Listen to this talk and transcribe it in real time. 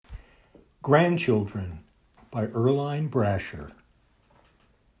Grandchildren by Earline Brasher.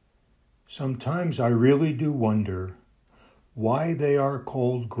 Sometimes I really do wonder why they are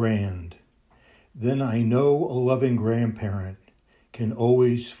called grand. Then I know a loving grandparent can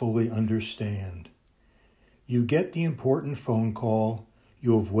always fully understand. You get the important phone call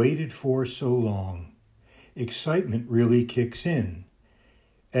you have waited for so long. Excitement really kicks in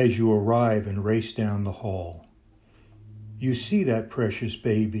as you arrive and race down the hall. You see that precious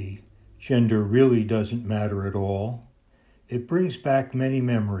baby. Gender really doesn't matter at all. It brings back many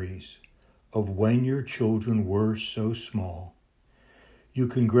memories of when your children were so small. You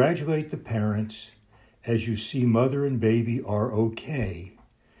congratulate the parents as you see mother and baby are okay.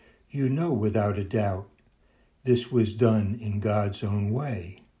 You know without a doubt this was done in God's own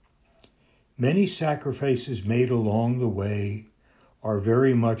way. Many sacrifices made along the way are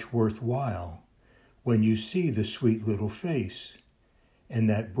very much worthwhile when you see the sweet little face and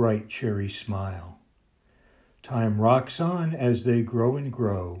that bright cherry smile. Time rocks on as they grow and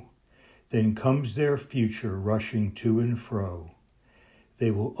grow, then comes their future rushing to and fro. They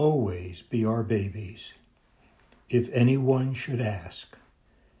will always be our babies, if anyone should ask.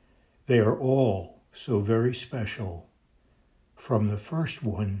 They are all so very special, from the first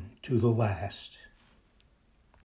one to the last.